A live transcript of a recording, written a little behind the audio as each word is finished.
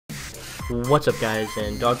What's up guys,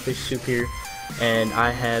 and DogFishSoup here, and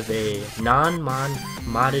I have a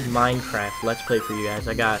non-modded Minecraft Let's Play for you guys.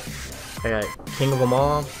 I got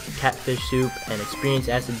KingOfEmAll, CatFishSoup, and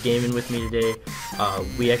ExperienceAcidGaming with me today.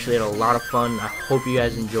 We actually had a lot of fun. I hope you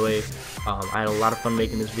guys enjoy. I had a lot of fun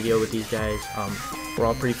making this video with these guys. We're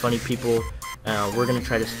all pretty funny people. We're going to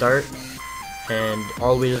try to start and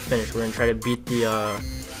all the way to the finish. We're going to try to beat the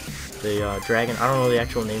dragon. I don't know the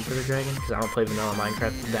actual name for the dragon because I don't play vanilla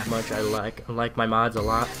Minecraft that much. I like my mods a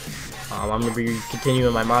lot. I'm going to be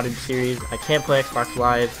continuing my modded series. I can't play Xbox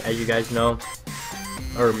Live, as you guys know,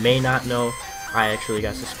 or may not know. I actually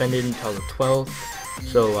got suspended until the 12th.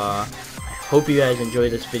 So I hope you guys enjoy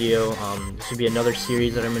this video. This will be another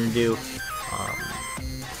series that I'm going to do.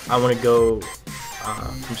 I want to go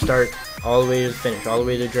from start all the way to the finish, all the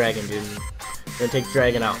way to the dragon, dude. I'm going to take the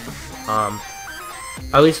dragon out.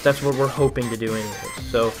 At least that's what we're hoping to do anyways.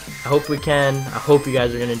 So I hope we can. I hope you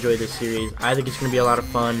guys are going to enjoy this series. I think it's going to be a lot of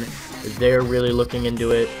fun. They're really looking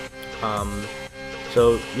into it.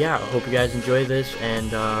 So yeah, I hope you guys enjoy this, and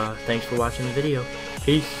thanks for watching the video.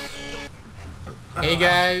 Peace. Hey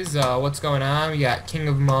guys, what's going on? We got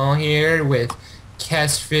KingOfEmAll here with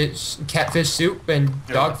CatFishSoup and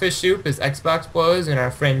DogFishSoup as Xbox Bros, and our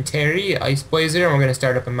friend Terry, Ice Blazer, and we're going to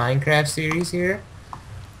start up a Minecraft series here.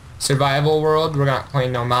 Survival world. We're not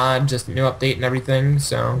playing no mod, just new update and everything.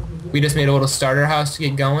 So we just made a little starter house to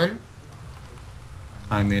get going.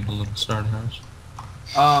 I made a little starter house.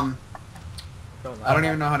 I don't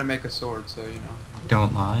even know how to make a sword, so you know.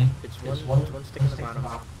 Don't lie. It's one stick in the bottom,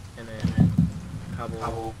 and then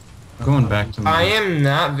cobble. Going back to I am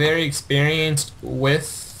not very experienced with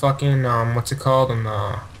fucking what's it called, and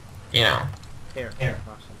you know. Here.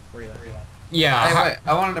 Awesome. Where are you at? Yeah. Hey, wait,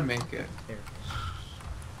 I wanted to make it. Here.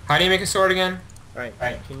 How do you make a sword again? Alright,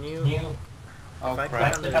 can you... Oh, if I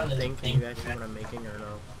crap. click on the thing, can you guys see what I'm making, or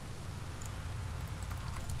no?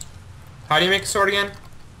 How do you make a sword again?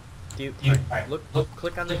 Do you...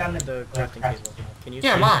 click on the crafting table. Can you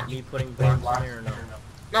Yeah, see mine. me putting blocks in there, or no?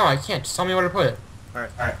 No, I can't. Just tell me where to put it.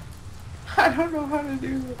 Alright. I don't know how to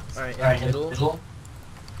do this. Alright, in the middle...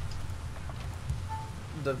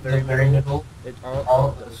 The very middle... It's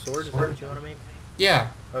all the sword, is that what you want to make? Yeah.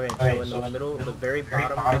 Okay, so in the middle, the very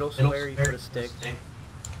bottom middle square, you put a stick.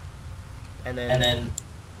 And then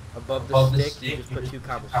above the stick, you just put 2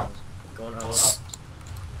 cobblestones. Going up. Oh,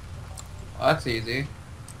 that's easy.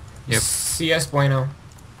 Yep. CS bueno.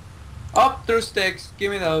 Up through sticks.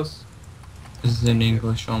 Give me those. This is in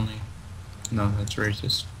English only. No, that's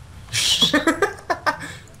racist.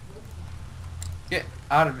 Get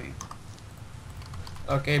out of me.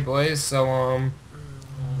 Okay, boys. So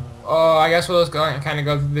I guess we'll just kind of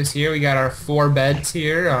go through this here. We got our 4 beds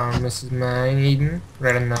here. This is mine, Eden,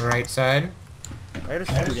 right on the right side. I gotta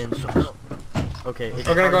scoot in, so... Okay. We're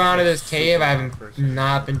gonna go down to this cave. I haven't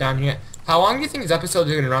not been down here yet. How long do you think these episodes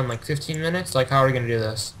are gonna run? Like 15 minutes? Like, how are we gonna do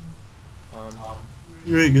this?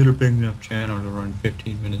 You ain't got a big enough channel to run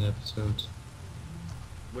 15-minute episodes.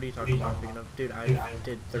 What are you talking about, big enough? Dude, I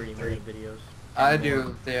did 30-minute videos. I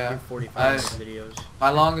do, I yeah. do 45-minute videos. My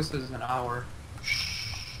longest is an hour.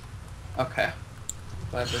 Okay.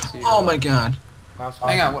 Glad to see you. Oh my god. Awesome.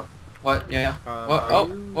 Hang on, what? Yeah. What? Oh,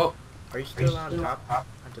 whoa. Are you still on top? At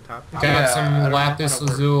the top? Got Yeah, I some don't know lapis how to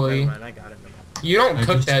work. lazuli. Never mind, I got it. You don't I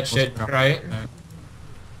cook just that supposed shit, to- right?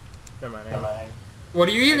 Never mind. What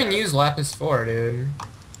do you even use lapis for, dude?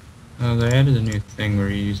 They added a new thing where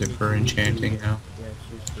you use it for enchanting now. Yeah, it's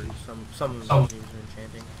used for some use for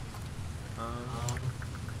enchanting.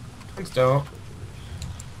 That's dope.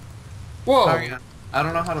 Whoa! Sorry, I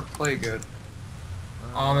don't know how to play good.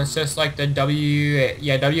 It's just like the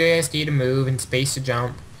WASD to move and space to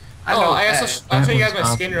jump. I know I guess I'll show you guys my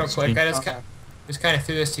That skin real was quick. I Okay. just kind of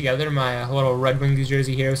threw this together. My little Red Wings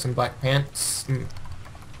jersey here with some black pants.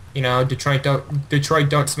 You know, Detroit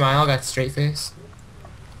don't smile. Got a straight face.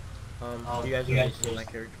 You guys really see my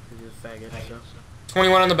character because he's a faggot, so...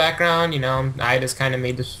 21 on the background. You know, I just kind of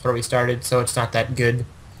made this before we started, so it's not that good.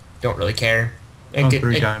 Don't really care. Oh,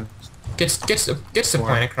 3 times. Gets the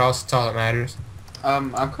point across. That's all that matters.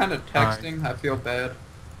 I'm kind of texting. I feel bad.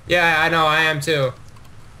 Yeah, I know. I am too.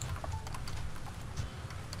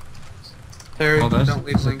 Terry, Well, that's don't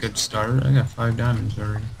leave a links. good start. I got 5 diamonds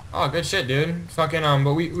already. Oh, good shit, dude. Fucking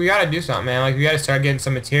but we gotta do something, man. Like we gotta start getting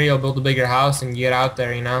some material, build a bigger house, and get out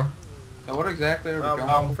there, you know. So what exactly are we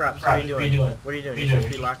going? Fraps, what are you doing? What are you doing? You're supposed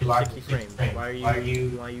to be locked at 60 frames. Why you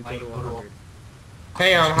go to 100?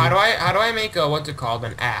 Hey, how do I make a what's it called,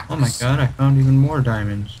 an axe? Oh my god, I found even more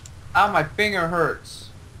diamonds. Ow, my finger hurts.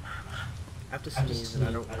 I have to sneeze, and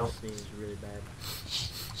I don't want to sneeze really bad.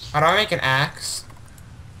 How do I make an axe?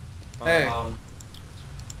 Hey.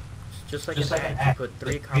 just like an axe, you put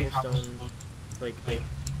 3 cobblestone, like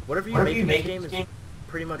whatever you make in this game is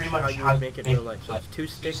pretty much how you would make it in real life. So it's 2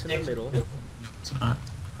 sticks in the middle. It's not.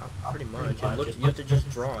 Pretty much. It looks, you have to just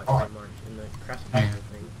draw it pretty much in the crafting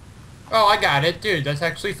thing. Oh, I got it, dude. That's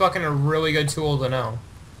actually fucking a really good tool to know.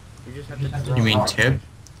 You just have to draw. You mean tip?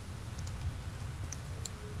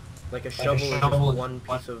 Like a shovel is just one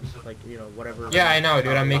piece of, like, you know, whatever. Yeah, I know,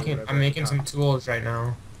 dude. I'm making some tools right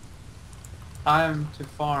now. Time to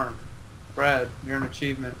farm. Brad, you're an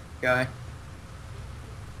achievement guy.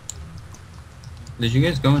 Did you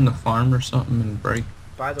guys go in the farm or something and break?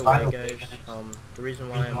 By the way, guys, the reason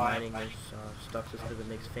why I'm mining this stuff is because it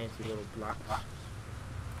makes fancy little blocks.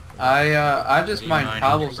 I just mined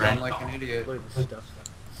cobblestone like an idiot. Look at this stuff.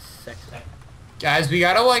 Sexy. Guys, we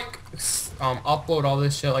gotta like upload all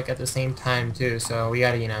this shit like at the same time too. So we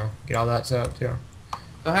gotta, you know, get all that set up too.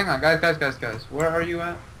 So hang on, guys. Where are you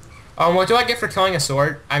at? What do I get for killing a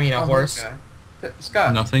sword? I mean a horse.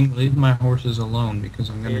 Scott. Nothing. Leave my horses alone because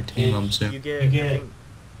I'm gonna tame them soon. You get, I think,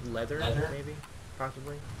 leather, maybe,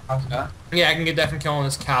 possibly. Scott? Yeah, I can get that from killing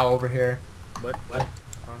this cow over here. What?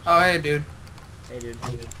 Oh, hey, dude. Hey, dude.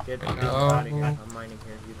 Get out of here. I'm mining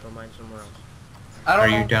here. You go mine somewhere else. I don't Are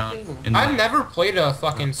know you what down? to do. In I've never played a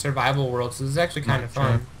fucking survival world, so this is actually kind of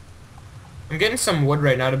fun. I'm getting some wood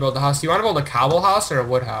right now to build a house. Do you want to build a cobble house or a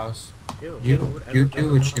wood house? You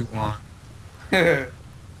do what you want.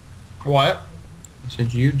 What? I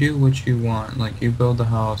said you do what you want. Like you build the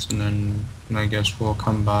house and then I guess we'll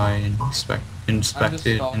come by and inspect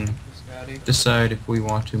it and decide if we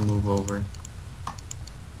want to move over.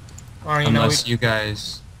 Or, you Unless know, you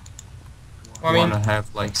guys want to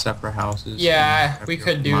have like separate houses. Yeah, we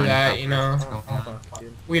could do that, you know. Fuck,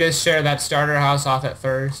 dude. We just share that starter house off at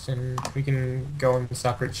first, and we can go into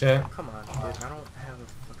separate shit. Come on, dude. I don't have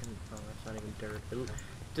a fucking... Oh, that's not even dirt.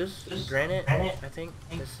 This is granite, I think.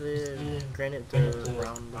 This is granite, the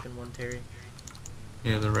brown looking one, Terry.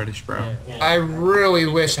 Yeah, the reddish brown. Yeah. I really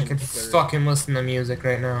wish I could fucking listen to music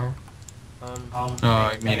right now. No,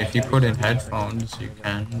 I mean if you put in headphones, you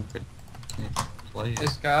can, but you can't play Hey, it.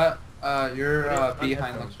 Scott, your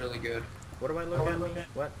behind looks really good. What do I look at?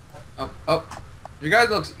 What? Oh, your guy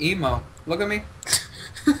looks emo. Look at me.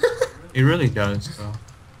 It really does, though.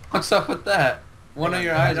 What's up with that? One of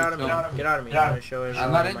your eyes Get out are of me. filmed. Get out of me. I'm gonna show everyone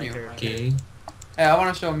I'm not in my you. character. Okay. Hey, I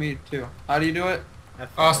want to show me too. How do you do it?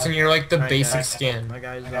 Austin, you're like the Alright, basic guys. skin. My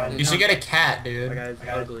guy's You should get a cat, my dude. guy's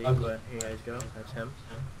ugly, but here you guys go. That's him.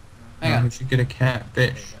 Hang Now on. we should get a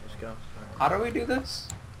catfish. Here you guys go. How do we do this?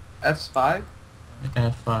 F5?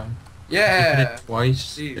 F5. If you Yeah. hit it twice,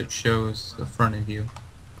 See. it shows the front of you.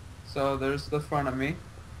 So there's the front of me.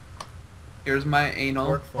 Here's my anal.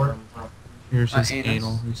 Twerk for him. Here's his anus.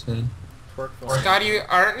 anal, he said. Twerk for him. Scott,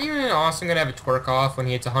 aren't you and Austin gonna have a twerk off when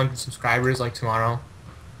he hits 100 subscribers like tomorrow?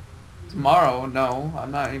 Tomorrow? No,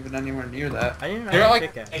 I'm not even anywhere near that. I didn't know You're how to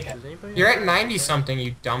like- pickaxe. Does anybody You're know at how to 90 pickaxe? something,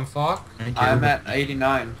 you dumb fuck. I'm at 89,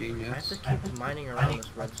 I have genius. to keep mining around this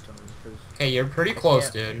redstone because Okay, you're pretty I close,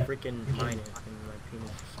 can't dude. freaking mine it and my penis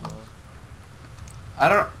is small. I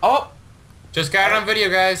don't. Oh, Just got it on video,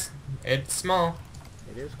 guys. It's small.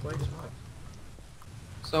 It is quite small.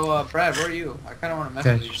 so Brad, where are you? I kind of want to mess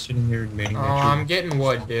Guys, with you're you. sitting here admitting Oh, that I'm getting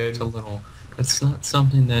wood, dude. it's a little... That's not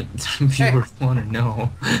something that viewers want to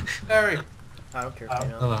know. Terry, I don't care if they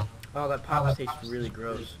know. Hello. Oh, that pop tastes really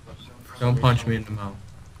gross. Don't punch me in the mouth.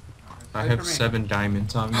 I Wait have for me. 7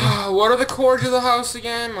 diamonds on me. What are the chords of the house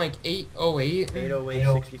again? Like 808?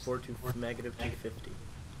 808, 64 to negative 250.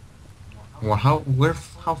 Well,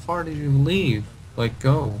 how far did you leave? Like,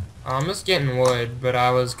 go. I'm just getting wood, but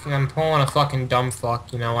I'm pulling a fucking dumb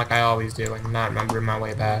fuck, you know, like I always do, and not remembering my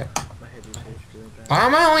way back. My head usage really bad. Why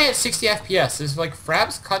am I only at 60 FPS? Is like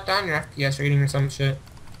Fraps cut down your FPS rating or some shit?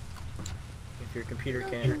 If your computer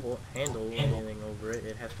can't handle anything over it,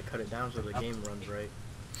 it has to cut it down so the game runs right.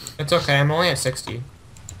 It's okay, I'm only at 60.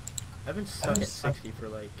 I've been stuck at 60 for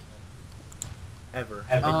like ever.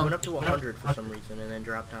 It went up to 100 for some reason and then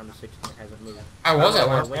dropped down to 60 and it hasn't moved. I was at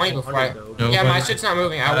I went 120 to before I... 100 though. No. Yeah, my but- shit's not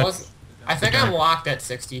moving. I think I'm locked at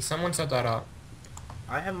 60. Someone set that up.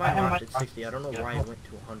 I have my locked at 60. I don't know why it went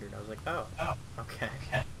to 100. I was like, oh, okay.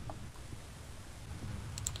 Hey,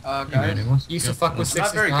 man, guys. it wants Used to go- fuck with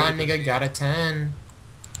Not very 69, good. nigga, got a 10.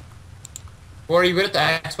 Or are you good at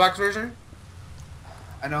the Xbox version?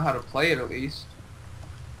 I know how to play it at least.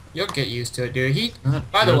 You'll get used to it, dude.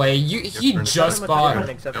 Not By the good. way, he Different. just Not much bought... different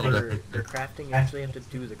except for the crafting. You actually have to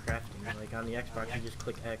do the crafting. Like on the Xbox, you just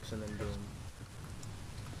click X and then boom.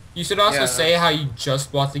 You should also Yeah. say how you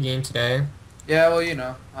just bought the game today. Yeah, well, you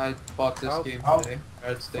know, I bought this Oh. game today.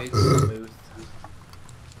 United States. Smooth.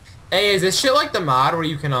 Hey, is this shit like the mod where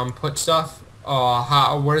you can put stuff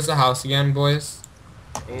Oh, where's the house again, boys?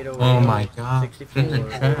 808. Oh my god. 64. In the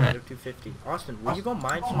chat. 250. Austin, will you go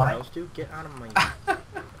mine somewhere else, dude? Get out of my.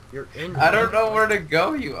 You're in. I don't know where to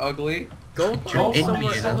go, you ugly. Go You're in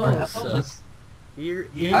somewhere me, else. You're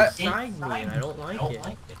inside me, and I don't like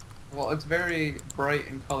it. Well, it's very bright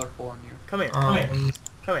and colorful on you. Come here.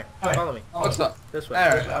 Come here. Follow me. What's up? This way.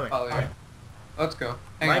 Alright, Come I'll here. follow you. Let's go.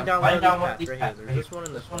 Hang Mine on. down one of these paths right here. There's this one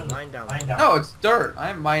and this one. Mine down. No, it's dirt. I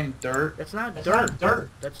am mining dirt. That's not dirt.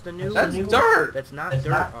 That's the new. That's dirt. That's not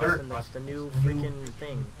dirt, Austin. That's the new freaking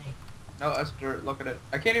thing. No, that's dirt. Look at it.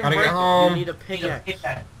 I can't even Gotta break get it. home. You need a pickaxe.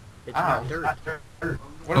 It's Ow. not dirt.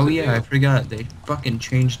 What does Oh it yeah, I do? forgot. They fucking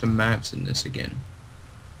changed the maps in this again.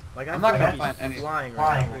 Like I'm not feel gonna like find he's any. flying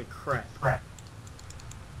right now. Holy crap.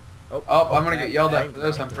 Oh, I'm gonna get yelled at for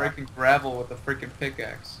this. I'm breaking gravel with a freaking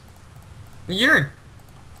pickaxe. You're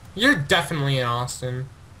definitely in Austin.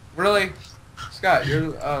 Really? Scott,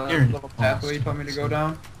 your You're little pathway you told me to go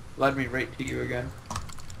down led me right to you again.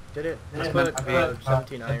 Did it? I put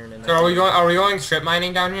 17 iron in So there. are we going strip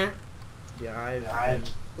mining down here? Yeah, I've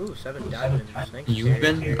been... Ooh, 7 diamonds. Thanks, You've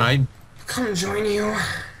Terry. been? I. Come join you.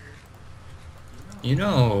 You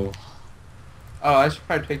know. Oh, I should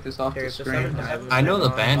probably take this off Terry, the it's a screen. 7 diamonds. I know the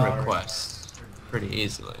on ban fire. requests pretty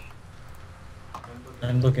easily.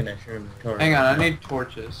 I'm looking at your inventory. Hang on, I need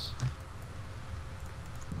torches.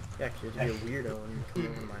 Yeah, 'cause you have to be a weirdo when you come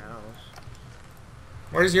over my house.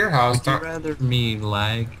 Where's your house? Would you rather me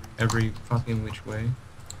lag every fucking which way?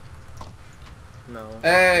 No.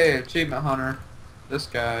 Hey, achievement hunter. This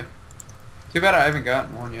guy. Too bad I haven't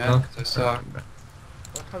gotten one yet. Look, 'Cause I suck. Well,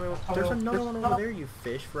 tell me there's another one over there, you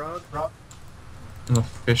fish frog. I'm a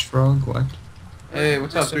fish frog. What? Hey,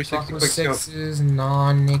 what's up, 360 quick scope? Sixes,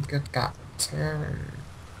 non-nigga got turn.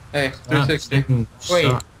 Hey, Stop 360. sticking Wait,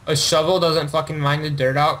 sock. a shovel doesn't fucking mine the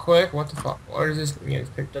dirt out quick? What the fuck? What is this? Yeah,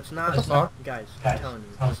 That's not... What the fuck? Guys, I'm telling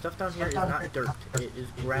you. The stuff down here is not dirt. It is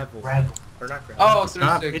gravel. Or not gravel. Oh,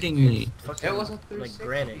 Stop 360. hitting me. Fucking, It wasn't like 360.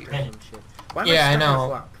 granite or some shit. Why am Yeah, I I stuck on know. a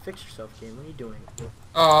block? Fix yourself, game. What are you doing?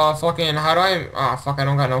 Fucking, how do I... Oh, fuck, I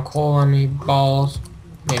don't got no coal on me. Balls.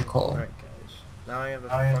 Need coal. Alright, guys. Now I have a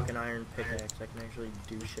fucking iron pickaxe. I can actually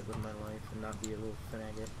do shit with my life and not be a little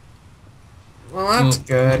fanatic. Well, that's Well,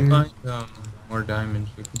 good. Find, more diamonds.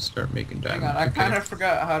 We can start making Hang diamonds. on, I Okay. kind of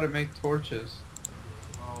forgot how to make torches.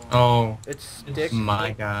 Oh It's stick.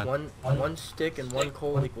 my god. One stick and 1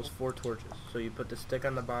 coal equals 4 torches. So you put the stick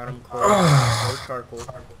on the bottom, coal, no charcoal,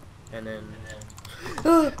 and then...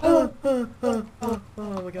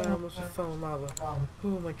 oh my god, I almost fell in lava. Oh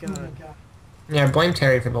my god. Yeah, blame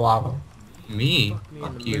Terry for the lava. Me? Me and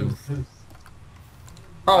Fuck the you. booth.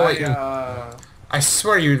 Oh, wait. I I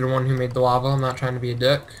swear you're the one who made the lava. I'm not trying to be a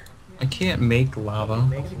dick. I can't make lava.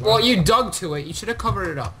 Well, you dug to it. You should have covered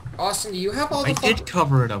it up. Austin, do you have all the I did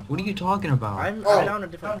cover it up. What are you talking about? I'm Oh. down a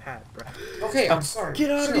different path, bro. Okay, I'm sorry.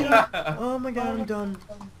 Get out of Chill. here! Oh my god, I'm done.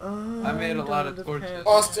 I made a lot of torches.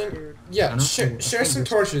 Austin, yeah, share some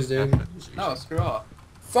torches, dude. No, screw off.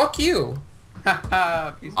 Fuck you. Peace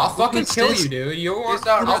I'll out. fucking What's kill this? you, dude. You Peace want?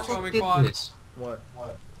 out, Who the Rich fuck Homie did Quan. this? What?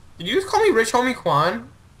 Did you just call me Rich Homie Quan?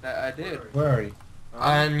 I did. Where are you?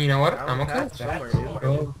 And you know what? Down I'm a okay path with that. somewhere,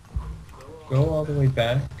 dude. Go all the way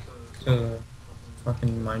back to the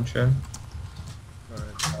fucking mine shaft.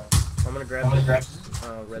 Alright. I'm gonna grab this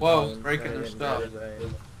red Whoa, bone breaking that I their didn't stuff. get as a,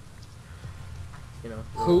 you know,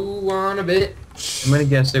 Who want a bitch? I'm gonna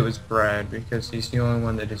guess it was Brad because he's the only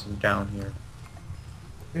one that isn't down here.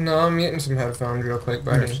 No, I'm getting some headphones real quick,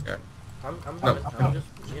 buddy. Where's Scott? I'm just,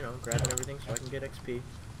 you know, grabbing everything so I can get XP.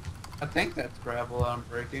 I think that's gravel that I'm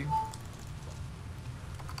breaking.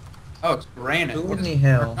 Oh, it's granite. Who What in is- the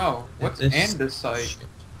hell? No, what's This- andesite? Shit.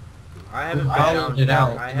 I haven't been Followed down. it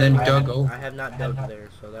out, I then haven't- dug over. I have not dug there,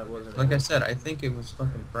 so that wasn't. Like I it. said, I think it was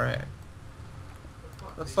fucking Brad.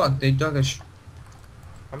 The fuck? They dug a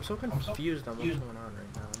I'm so confused on what's going on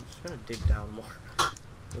right now. I'm just gonna dig down more.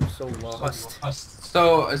 I'm so lost.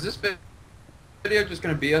 So, is this video just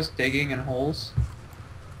gonna be us digging in holes?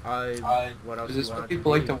 What else? Is this you what want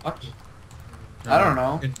people like to watch? I don't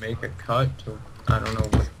know. You can make a cut to, I don't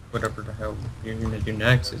know, whatever the hell you're gonna do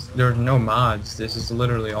next. There's no mods. This is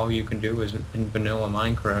literally all you can do is in vanilla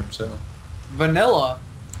Minecraft, so. Vanilla.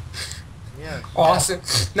 Yes. Awesome.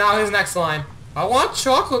 Now his next line. I want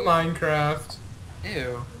chocolate Minecraft.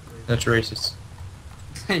 Ew. That's racist.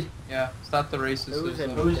 Yeah, stop the Who's in?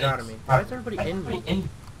 racism. Get out of me. Why is everybody in me?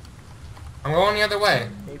 I'm going the other way.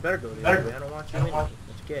 Hey, you better go the other way. I don't want you in me.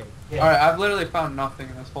 It's gay. Alright, I've literally found nothing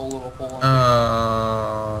in this whole little hole.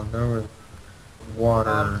 There was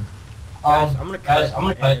water. Guys, I'm gonna cut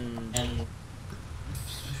and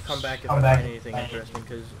come back if I find anything interesting.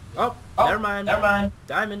 Cause never mind.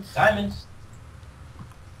 Diamonds.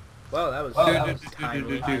 Well, that was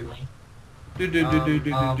timely.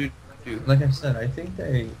 Like I said, I think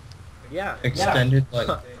they Yeah. extended like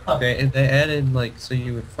they added like so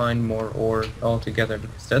you would find more ore altogether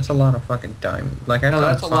because that's a lot of fucking diamond. Like I No,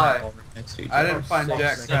 found that's a lie. 5 ore next to each I other. didn't find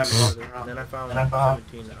jack Six crap. next to each other, and then I found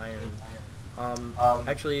 17 iron.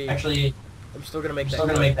 Actually, I'm still gonna make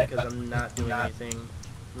that because I'm not doing anything.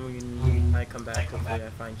 When I come back, hopefully I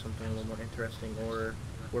find something a little more interesting, or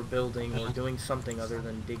we're building or doing something other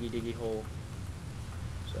than diggy hole.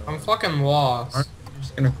 So, I'm fucking lost. Aren't you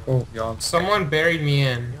just gonna quote y'all? Someone buried me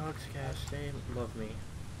in. Dogs cast, they love me.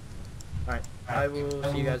 Alright, I will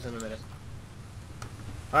see you guys in a minute.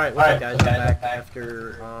 Alright, what's up guys? I'm back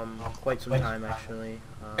after quite some time actually.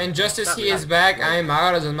 And just as not he really. is back, I am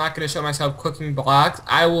out as I'm not going to show myself cooking blocks.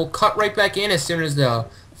 I will cut right back in as soon as the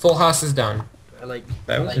full house is done. Like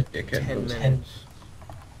That was a dickhead 10 move. minutes.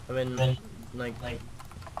 I've been like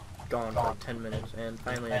gone for like 10 minutes, and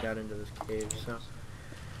finally I got into this cave. So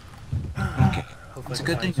Okay. hopefully It's a I can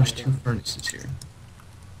good thing find there's 2 something. furnaces here.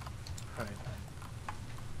 Alright.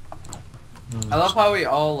 I love how we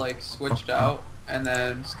all like switched out and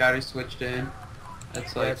then Scotty switched in.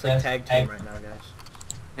 It's Yeah, like, it's like tag team right now, guys.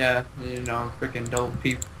 yeah, you know, freaking double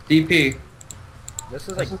DP, This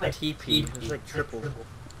is like TP. This is like triple.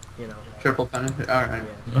 You know. triple penetrate. Alright.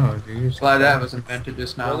 Yeah. Oh, dude. Glad that was invented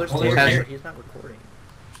just now. Well, there's He Terry, has- but he's not recording.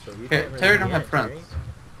 So you Terry can't really Terry don't get have it, friends. Terry.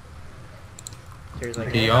 Terry's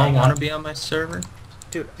like, Do y'all want to be on my server?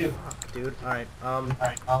 Dude, fuck, dude. Alright,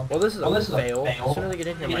 well this is a fail. As soon as I get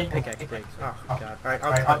in here, my pickaxe breaks. Oh, god. Alright,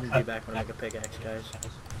 I'll cut and be back when I make a pickaxe, guys.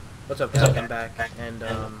 What's up, guys? I'm back, and,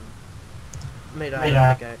 made a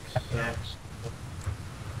pickaxe, so...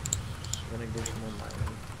 Gonna do some more mining.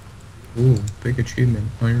 Ooh, big achievement.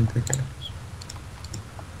 Iron pickaxe.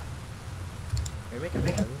 Are you making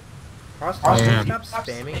fun? Austin, I can am. you stop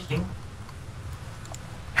spamming?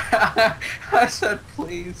 I said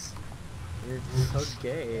please. You're so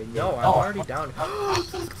gay. No, I'm already down.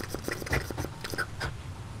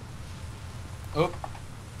 Oh,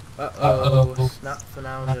 Uh-oh. Snot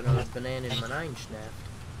found another banana in my nine shaft.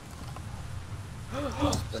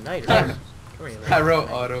 Baniters. Come here, I wrote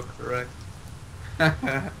Baniters.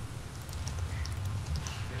 autocorrect.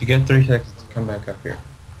 You get 3 seconds to come back up here.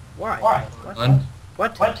 Why? 1,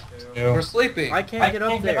 What? 2, We're sleeping. I can't get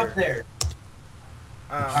up there.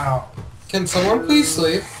 Can someone please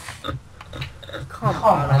sleep? Come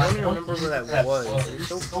on, I don't even remember where that was.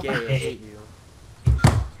 You're so gay, I hate you.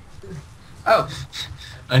 Oh,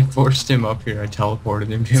 I forced him up here. I teleported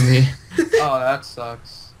him to me. oh, that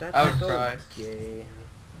sucks. That's I would so cry. gay.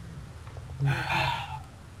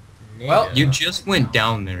 Well, You just went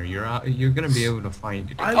down there. You're out. You're gonna be able to find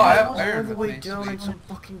it. I Oh, I have was iron all the with way me, down sweet. in some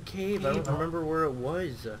fucking cave. I don't remember where it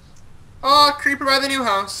was. Oh, creeper by the new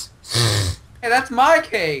house. hey, that's my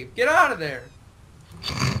cave. Get out of there.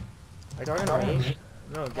 Are you talking to me?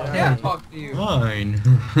 No, get out Yeah, of here. talk to you. Fine.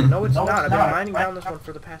 No, it's not. I've been mining down this one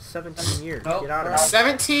for the past 17 years. Nope. Get out of here.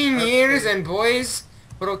 17 years, and boys,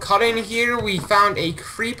 little cut in here, we found a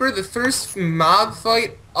creeper, the first mob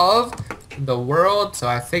fight of the world, so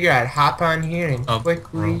I figured I'd hop on here and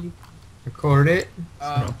quickly record it.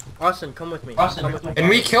 Austin, come with me. Come with me. And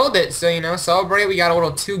we killed it, so, you know, celebrate. We got a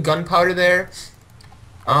little 2 gunpowder there.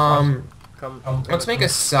 Come. Let's make a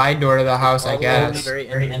side door to the house, I All the way to the guess. very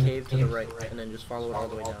end of the cave to the right, and then just follow it all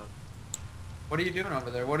the way down. What are you doing over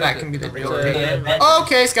there? What is That it? can be the It's a real real cave. cave?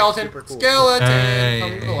 Okay, skeleton. Super cool. Skeleton. Hey,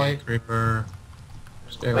 Come to the light. creeper.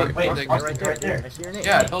 Stay away. Wait, Wait, Austin, right there. I see your name.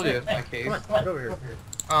 Yeah, I told you. My cave. Come on, get over here.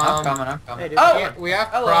 I'm coming. Hey, dude. Oh! We have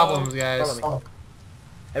Hello. problems, guys. Follow me.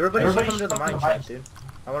 Everybody should come to the mine shaft, dude.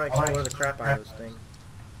 I want to explore the crap out of this thing.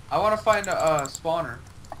 I want to find a spawner.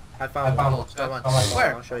 I found one. Come on.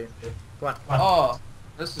 Where? I'll show you. Come on. Oh,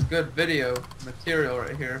 this is good video material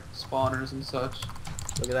right here. Spawners and such.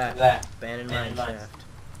 Look at that. Abandoned mine shaft.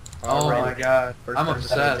 Oh my Alright. god. First I'm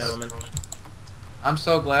episode, obsessed. gentlemen. I'm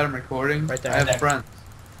so glad I'm recording. Right there. I have friends.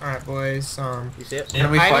 Alright, boys. You see it?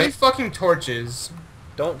 Can we I fight? need fucking torches.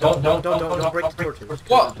 Don't break the torches. 'cause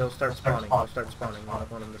What? They'll start spawning. They'll start spawning. I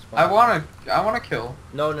don't want them to spawn. I wanna kill.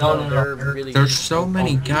 No, they're really. There's so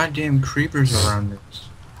many goddamn creepers around this.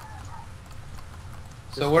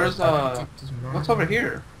 So where's what's over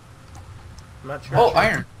here? I'm not sure. Oh,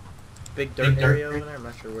 iron. Big dirt area over there. I'm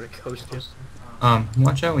not sure where it goes to.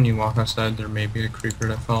 Watch out when you walk outside. There may be a creeper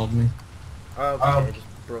that followed me. Oh, okay. I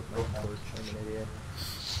just broke my torch. I'm an idiot.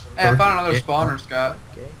 Hey, I found another spawner, Scott.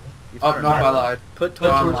 Okay. You Oh found no, another I one. lied. Put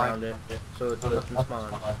No, I'm torches lying. around it so it doesn't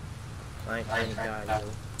spawn. I ain't gonna die, yo.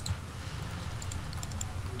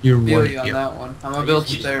 You're Feel right. you on Yeah. that one. I'm gonna build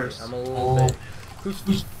some stairs. I'm a little bit.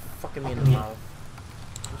 Who's fucking me in the mouth?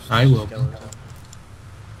 Who's I will. skeleton?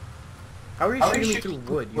 How are you shooting me through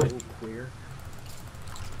wood, you old queer?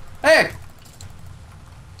 Hey!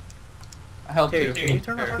 I helped Terry, you. can you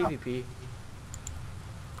turn off PvP? Did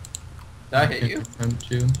I hit you? Attempt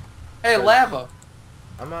to. Hey, lava!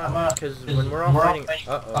 I'm on, because when we're all fighting...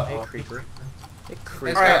 Uh-oh, hey, creeper. Hey,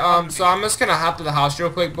 creeper. Alright, so I'm just gonna hop to the house real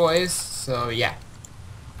quick, boys. So, yeah.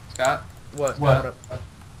 Scott, What?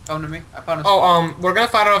 come to me. I found a Oh, we're gonna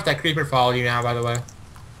find out if that creeper followed you now, by the way.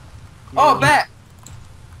 Oh, bat!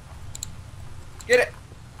 Get it!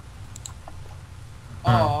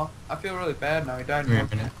 Oh, I feel really bad now. He died in Wait a one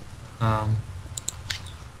minute.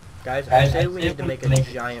 Guys, I say we need to make a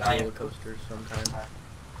giant roller coaster sometime.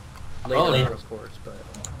 Later, of course, but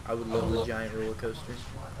I would love a giant roller coaster.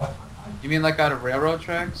 You mean like out of railroad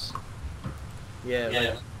tracks?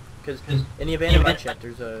 Yeah, because in the abandoned mine shaft,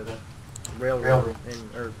 there's a railroad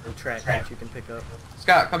or a track that you can pick up.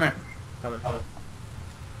 Scott, come here. Coming.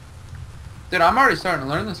 Dude, I'm already starting to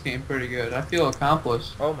learn this game pretty good. I feel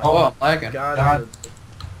accomplished. Oh my I'm lagging. God, there's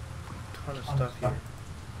a ton of stuff here.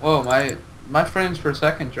 Whoa, my frames per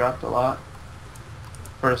second dropped a lot.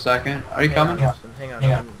 For a second. Are you coming? Hang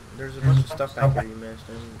on. There's a bunch of stuff back here you missed.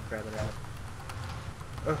 I didn't grab it out.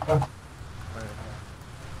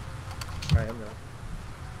 Alright, I'm going.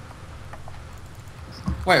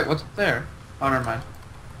 Wait, what's up there? Oh, never mind.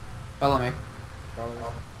 Follow me. Follow me.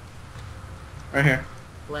 Right here.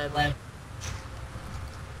 Lab.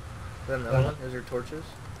 Is that another one? Is there torches?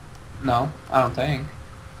 No, I don't think.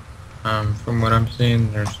 From what I'm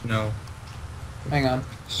seeing, there's no Hang on.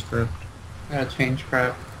 script. I gotta change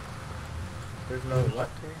crap. There's no what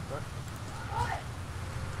there? What?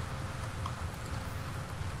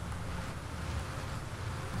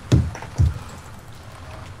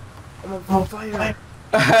 I'm on fire!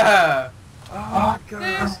 Oh my god!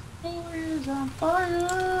 This boy is on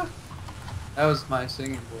fire! That was my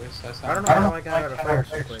singing voice. I don't know how I got out of fire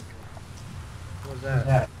so quick. What was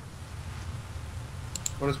that?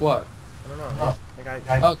 What is what? I don't know.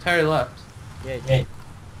 Like Oh, Terry left. Yeah.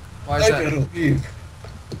 Why is that?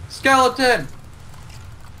 Skeleton!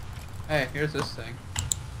 Hey, here's this thing.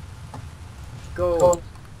 Go!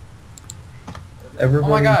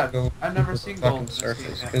 Everybody Oh my god, go I've never to seen the gold fucking in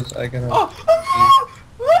this game surface yet. because I gotta.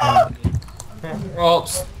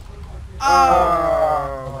 Oops.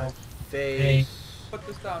 Oh, my face. Put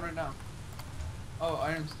this down right now. Oh,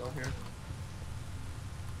 iron's still here.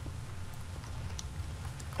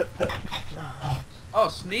 Oh,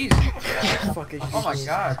 sneeze you. Fuck is Oh my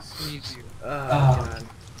god, sneeze you. Oh god.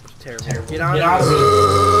 It's terrible. Get out of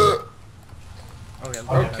here.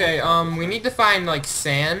 Okay, we need to find, like,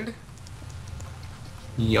 sand.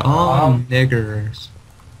 Y'all niggers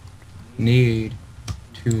need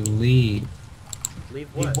to leave.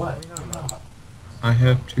 Leave what? What are you talking about? I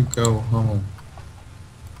have to go home.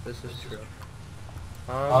 This is true.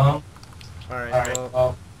 Alright,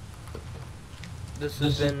 well, this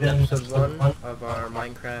has been episode 1 of our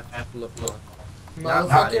Minecraft look. Not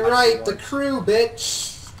Motherfucking right, modded. the crew,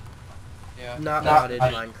 bitch. Yeah. Not modded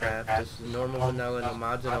Minecraft. This is normal vanilla, no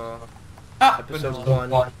mods at all. Ah, Episode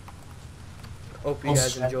 1. Hope you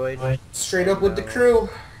guys enjoyed. Straight up with the crew.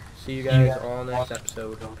 See you guys all next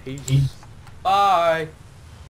episode. Peace. Bye.